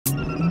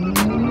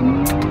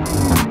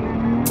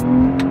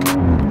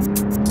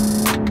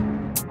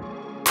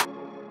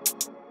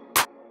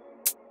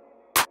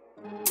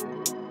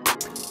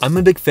I'm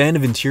a big fan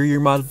of interior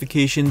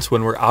modifications.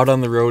 When we're out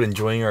on the road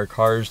enjoying our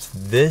cars,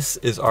 this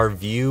is our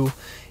view.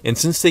 And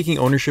since taking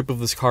ownership of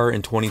this car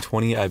in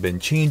 2020, I've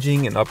been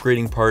changing and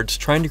upgrading parts,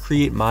 trying to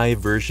create my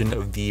version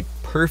of the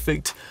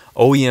perfect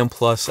OEM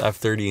Plus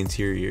F30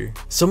 interior.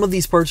 Some of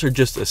these parts are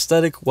just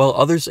aesthetic, while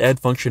others add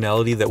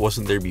functionality that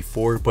wasn't there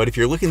before. But if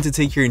you're looking to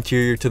take your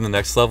interior to the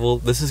next level,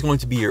 this is going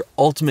to be your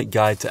ultimate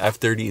guide to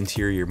F30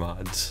 interior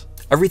mods.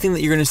 Everything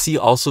that you're going to see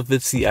also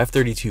fits the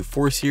F32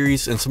 4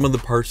 Series, and some of the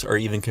parts are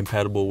even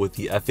compatible with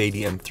the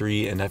F80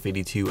 M3 and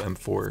F82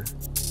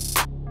 M4.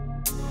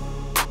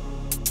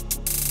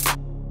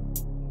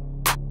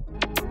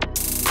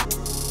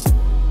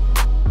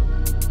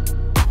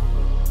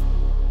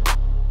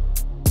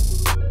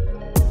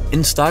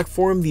 In stock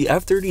form, the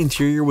F30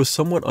 interior was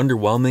somewhat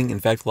underwhelming.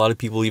 In fact, a lot of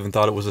people even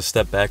thought it was a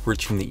step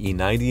backwards from the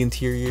E90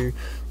 interior.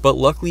 But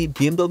luckily,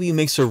 BMW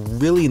makes a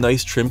really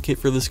nice trim kit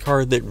for this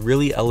car that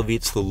really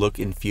elevates the look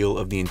and feel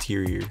of the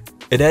interior.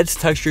 It adds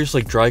textures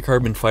like dry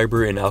carbon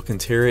fiber and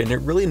Alcantara, and it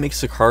really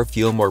makes the car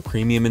feel more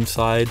premium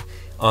inside.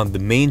 The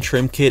main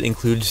trim kit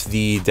includes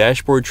the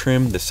dashboard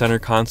trim, the center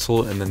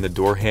console, and then the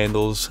door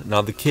handles.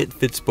 Now the kit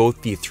fits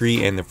both the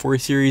 3 and the 4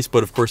 Series,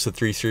 but of course the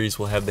 3 Series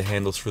will have the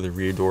handles for the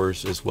rear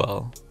doors as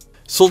well.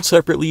 Sold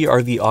separately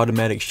are the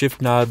automatic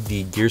shift knob,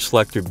 the gear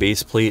selector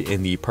base plate,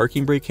 and the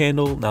parking brake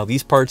handle. Now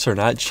these parts are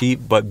not cheap,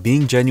 but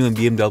being genuine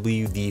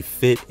BMW, the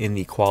fit and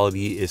the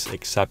quality is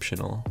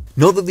exceptional.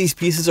 Note that these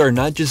pieces are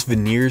not just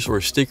veneers or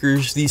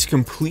stickers, these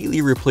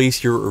completely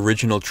replace your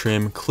original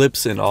trim,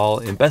 clips and all,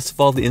 and best of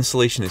all, the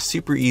installation is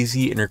super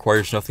easy and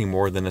requires nothing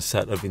more than a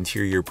set of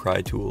interior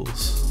pry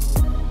tools.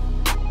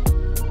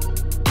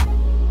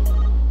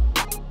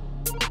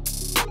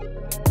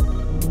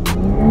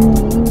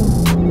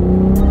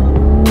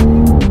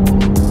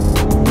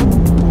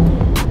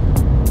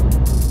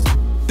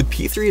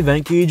 The P3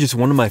 vent gauge is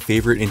one of my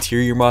favorite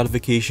interior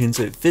modifications.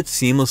 It fits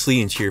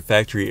seamlessly into your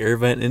factory air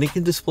vent, and it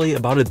can display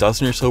about a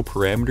dozen or so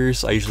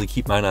parameters. I usually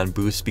keep mine on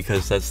Buice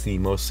because that's the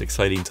most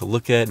exciting to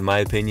look at in my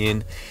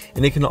opinion,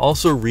 and it can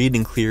also read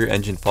and clear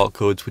engine fault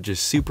codes, which is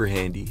super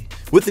handy.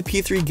 With the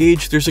P3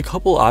 gauge, there's a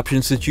couple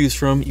options to choose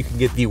from. You can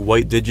get the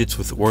white digits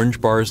with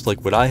orange bars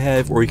like what I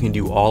have, or you can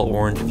do all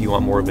orange if you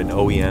want more of an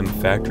OEM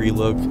factory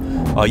look.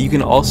 You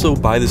can also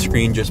buy the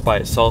screen just by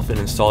itself and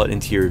install it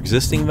into your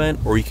existing vent,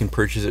 or you can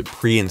purchase it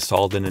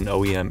pre-installed in an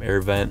OEM air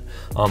vent.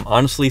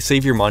 Honestly,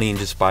 save your money and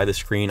just buy the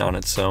screen on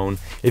its own.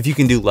 If you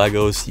can do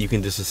Legos, you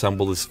can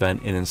disassemble this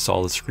vent and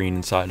install the screen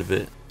inside of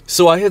it.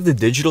 So I have the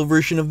digital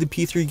version of the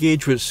P3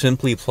 gauge, which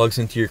simply plugs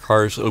into your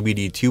car's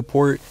OBD2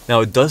 port.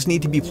 Now it does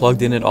need to be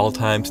plugged in at all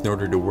times in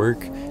order to work.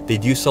 They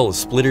do sell a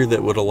splitter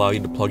that would allow you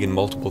to plug in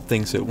multiple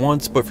things at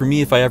once, but for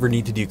me, if I ever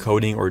need to do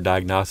coding or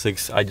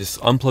diagnostics, I just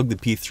unplug the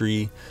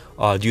P3,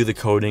 do the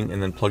coding,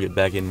 and then plug it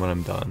back in when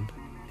I'm done.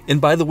 And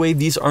by the way,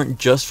 these aren't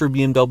just for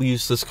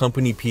BMWs. This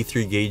company,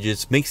 P3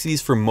 Gauges, makes these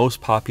for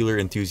most popular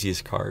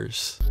enthusiast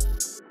cars.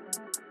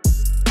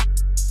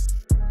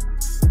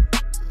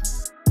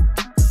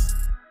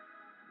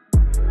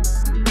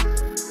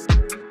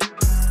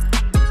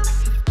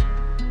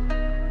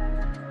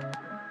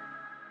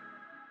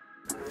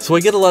 So I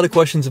get a lot of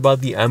questions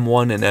about the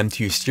M1 and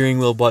M2 steering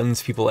wheel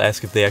buttons. People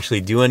ask if they actually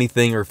do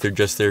anything or if they're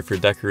just there for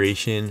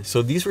decoration.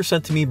 So these were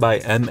sent to me by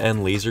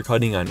MN Laser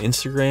Cutting on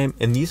Instagram,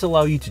 and these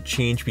allow you to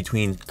change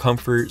between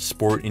Comfort,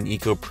 Sport, and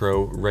Eco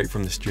Pro right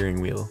from the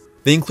steering wheel.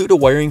 They include a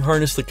wiring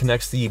harness that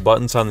connects the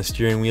buttons on the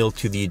steering wheel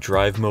to the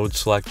drive mode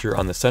selector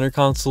on the center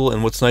console,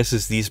 and what's nice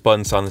is these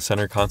buttons on the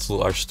center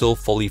console are still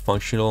fully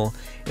functional,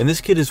 and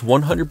this kit is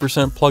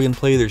 100% plug and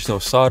play. There's no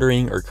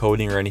soldering or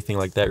coding or anything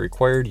like that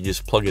required. You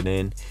just plug it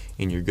in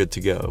and you're good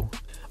to go.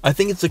 I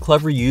think it's a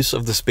clever use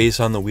of the space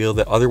on the wheel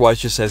that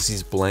otherwise just has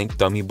these blank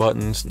dummy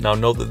buttons. Now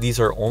note that these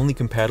are only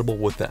compatible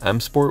with the M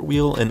Sport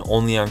wheel and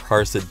only on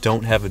cars that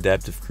don't have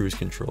adaptive cruise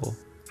control.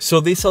 So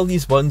they sell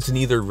these buttons in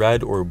either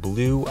red or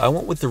blue. I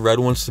went with the red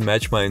ones to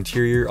match my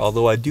interior,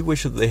 although I do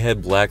wish that they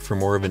had black for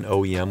more of an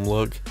OEM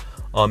look.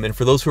 And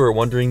for those who are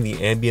wondering,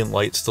 the ambient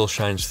light still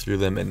shines through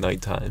them at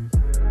nighttime.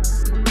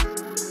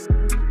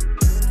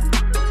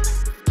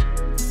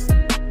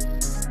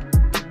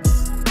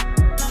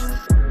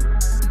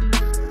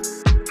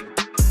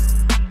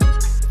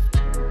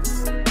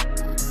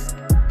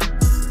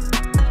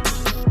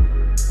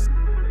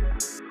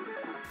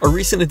 A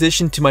recent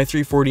addition to my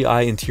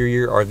 340i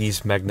interior are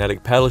these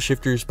magnetic paddle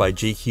shifters by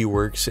JQ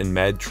Works and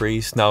Mad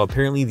Trace. Now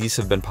apparently these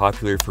have been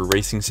popular for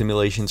racing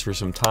simulations for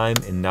some time,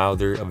 and now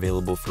they're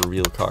available for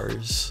real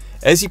cars.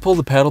 As you pull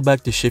the paddle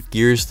back to shift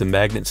gears, the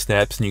magnet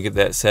snaps and you get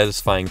that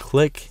satisfying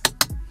click.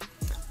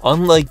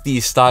 Unlike the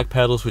stock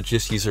paddles which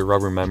just use a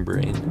rubber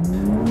membrane.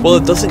 While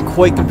it doesn't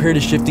quite compare to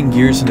shifting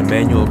gears in a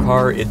manual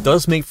car, it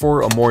does make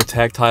for a more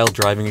tactile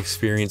driving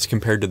experience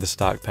compared to the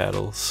stock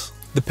paddles.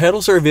 The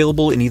paddles are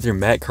available in either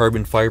matte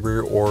carbon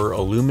fiber or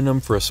aluminum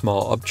for a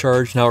small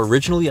upcharge. Now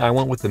originally I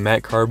went with the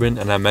matte carbon,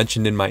 and I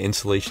mentioned in my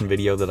installation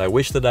video that I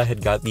wish that I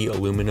had got the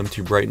aluminum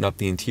to brighten up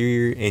the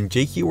interior, and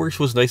JQ Works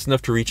was nice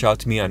enough to reach out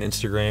to me on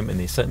Instagram and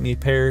they sent me a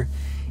pair.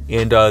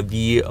 and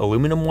the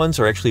aluminum ones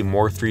are actually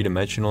more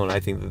three-dimensional, and I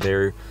think that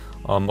they're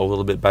a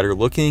little bit better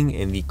looking,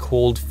 and the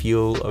cold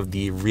feel of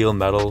the real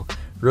metal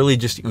really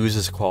just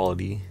oozes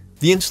quality.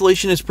 The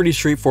installation is pretty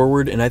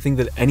straightforward, and I think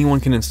that anyone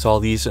can install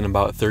these in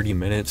about 30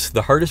 minutes.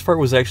 The hardest part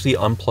was actually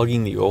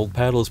unplugging the old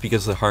paddles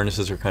because the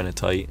harnesses are kind of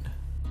tight.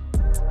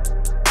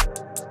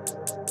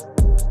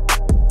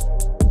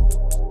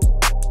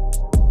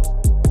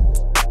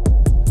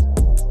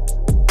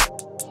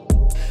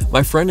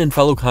 My friend and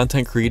fellow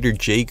content creator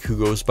Jake, who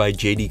goes by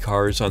JD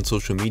Cars on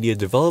social media,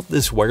 developed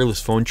this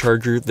wireless phone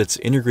charger that's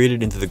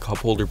integrated into the cup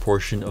holder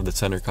portion of the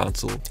center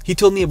console. He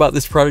told me about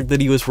this product that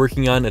he was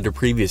working on at a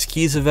previous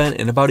Keys event,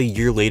 and about a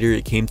year later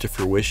it came to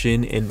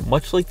fruition, and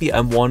much like the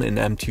M1 and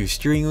M2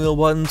 steering wheel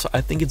buttons,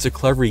 I think it's a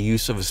clever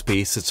use of a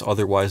space that's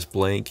otherwise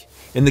blank,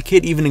 and the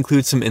kit even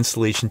includes some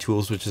installation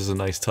tools, which is a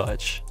nice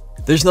touch.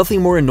 There's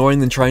nothing more annoying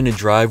than trying to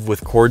drive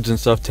with cords and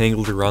stuff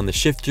tangled around the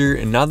shifter,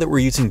 and now that we're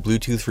using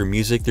Bluetooth for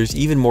music, there's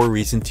even more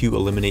reason to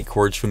eliminate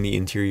cords from the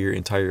interior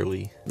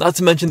entirely. Not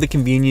to mention the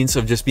convenience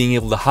of just being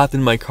able to hop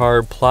in my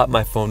car, plop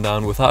my phone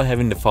down without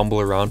having to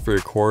fumble around for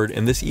a cord,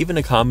 and this even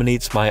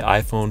accommodates my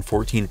iPhone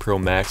 14 Pro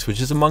Max,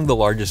 which is among the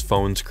largest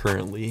phones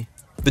currently.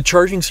 The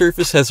charging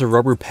surface has a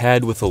rubber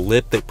pad with a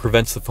lip that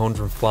prevents the phone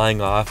from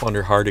flying off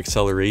under hard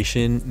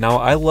acceleration. Now,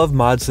 I love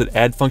mods that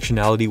add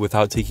functionality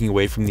without taking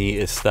away from the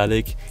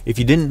aesthetic. If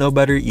you didn't know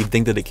better, you'd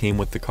think that it came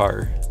with the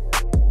car.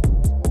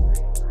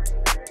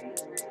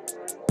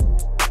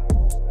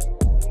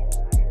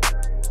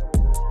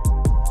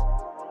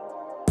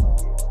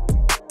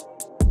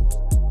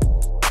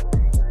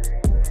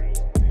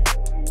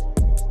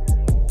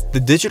 The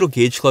digital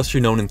gauge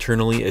cluster, known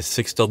internally as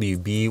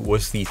 6WB,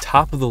 was the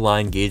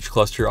top-of-the-line gauge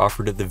cluster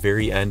offered at the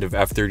very end of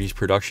F30's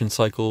production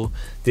cycle.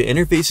 The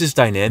interface is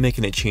dynamic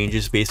and it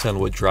changes based on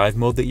what drive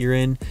mode that you're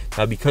in.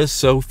 Now, because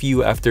so few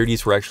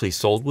F30s were actually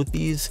sold with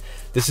these,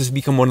 this has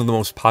become one of the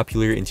most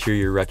popular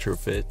interior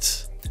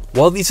retrofits.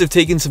 While these have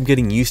taken some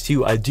getting used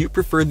to, I do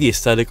prefer the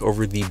aesthetic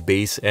over the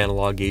base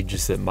analog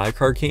gauges that my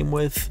car came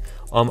with.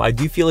 I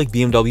do feel like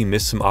BMW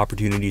missed some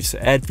opportunities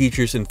to add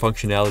features and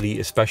functionality,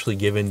 especially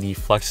given the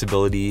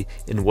flexibility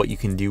in what you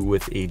can do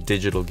with a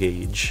digital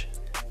gauge.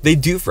 They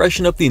do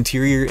freshen up the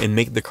interior and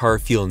make the car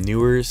feel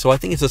newer, so I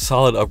think it's a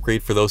solid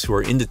upgrade for those who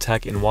are into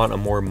tech and want a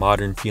more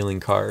modern feeling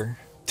car.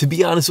 To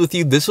be honest with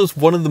you, this was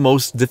one of the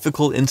most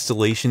difficult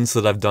installations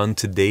that I've done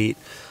to date.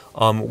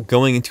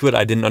 Going into it,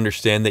 I didn't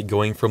understand that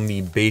going from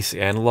the base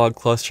analog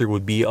cluster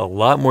would be a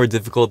lot more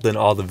difficult than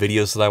all the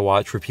videos that I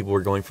watched where people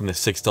were going from the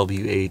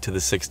 6WA to the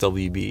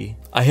 6WB.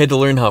 I had to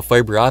learn how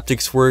fiber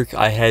optics work.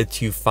 I had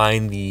to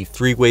find the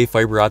three-way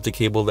fiber optic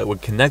cable that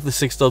would connect the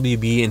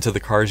 6WB into the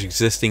car's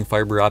existing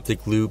fiber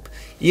optic loop.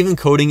 Even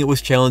coding it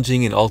was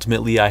challenging, and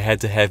ultimately I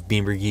had to have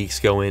Beamer Geeks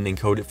go in and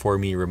code it for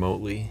me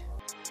remotely.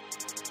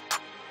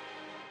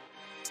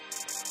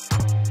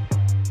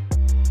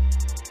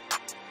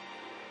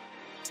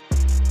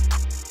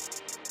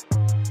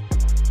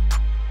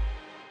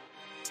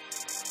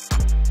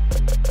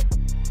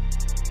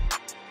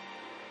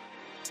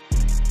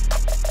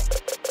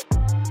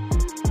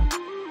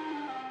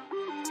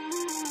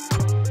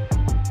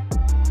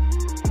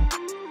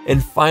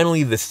 And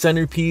finally, the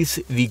centerpiece,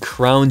 the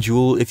crown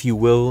jewel, if you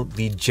will,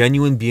 the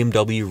Genuine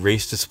BMW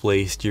race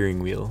display steering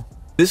wheel.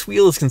 This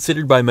wheel is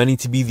considered by many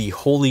to be the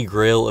holy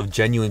grail of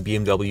genuine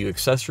BMW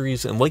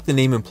accessories, and like the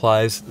name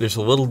implies, there's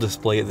a little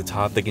display at the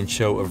top that can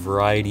show a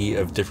variety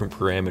of different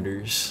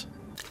parameters.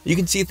 You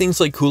can see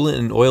things like coolant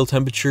and oil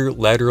temperature,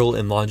 lateral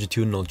and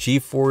longitudinal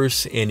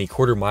G-force, and a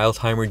quarter-mile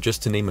timer,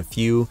 just to name a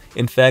few.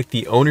 In fact,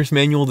 the owner's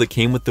manual that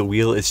came with the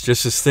wheel is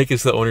just as thick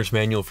as the owner's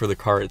manual for the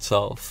car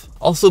itself.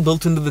 Also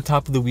built into the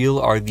top of the wheel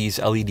are these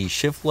LED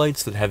shift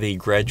lights that have a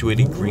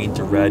graduated green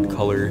to red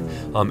color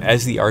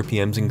as the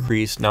RPMs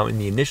increase. Now, in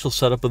the initial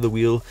setup of the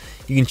wheel,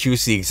 you can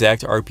choose the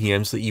exact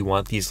RPMs that you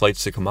want these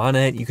lights to come on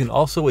at. You can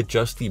also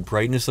adjust the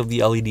brightness of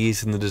the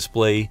LEDs in the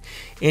display,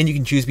 and you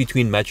can choose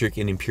between metric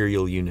and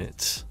imperial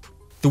units.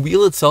 The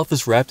wheel itself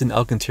is wrapped in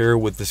Alcantara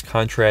with this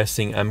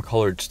contrasting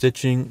M-colored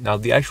stitching. Now,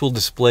 the actual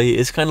display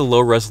is kind of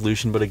low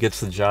resolution, but it gets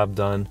the job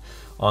done.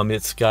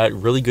 It's got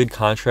really good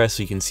contrast,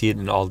 so you can see it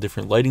in all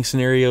different lighting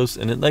scenarios,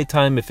 and at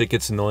nighttime, if it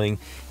gets annoying,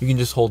 you can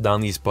just hold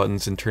down these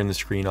buttons and turn the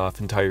screen off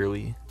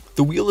entirely.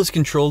 The wheel is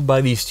controlled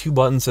by these two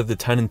buttons at the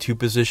 10 and 2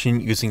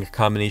 position using a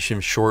combination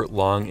of short,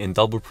 long, and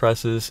double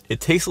presses.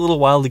 It takes a little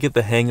while to get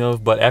the hang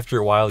of, but after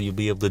a while, you'll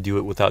be able to do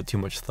it without too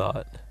much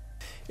thought.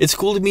 It's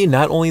cool to me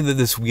not only that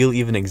this wheel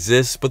even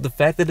exists, but the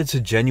fact that it's a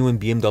genuine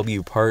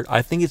BMW part.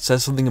 I think it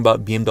says something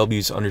about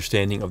BMW's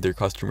understanding of their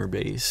customer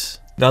base.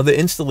 Now, the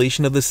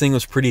installation of this thing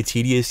was pretty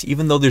tedious.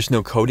 Even though there's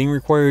no coding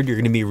required, you're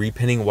going to be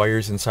repinning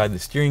wires inside the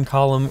steering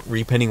column,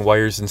 repinning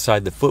wires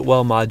inside the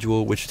footwell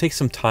module, which takes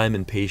some time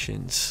and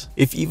patience.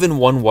 If even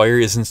one wire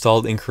is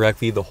installed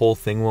incorrectly, the whole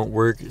thing won't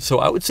work. So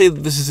I would say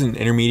that this is an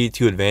intermediate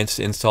to advanced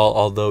install,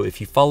 although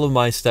if you follow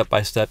my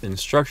step-by-step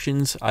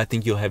instructions, I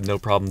think you'll have no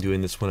problem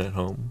doing this one at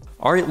home.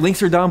 Alright,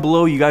 links are down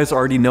below. You guys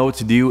already know what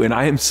to do, and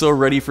I am so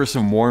ready for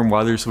some warm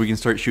weather so we can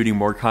start shooting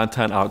more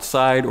content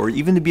outside, or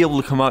even to be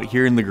able to come out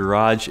here in the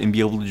garage and be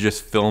able able to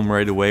just film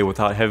right away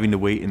without having to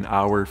wait an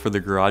hour for the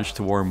garage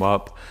to warm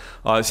up.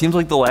 It seems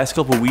like the last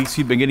couple of weeks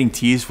we've been getting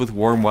teased with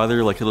warm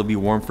weather, like it'll be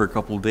warm for a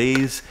couple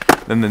days,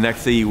 then the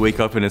next day you wake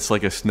up and it's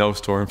like a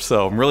snowstorm.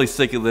 So I'm really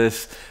sick of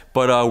this.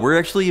 But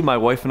my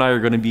wife and I are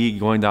going to be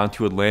going down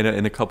to Atlanta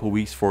in a couple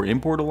weeks for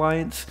Import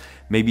Alliance.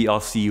 Maybe I'll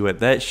see you at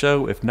that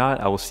show. If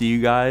not, I will see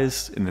you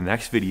guys in the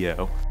next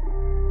video.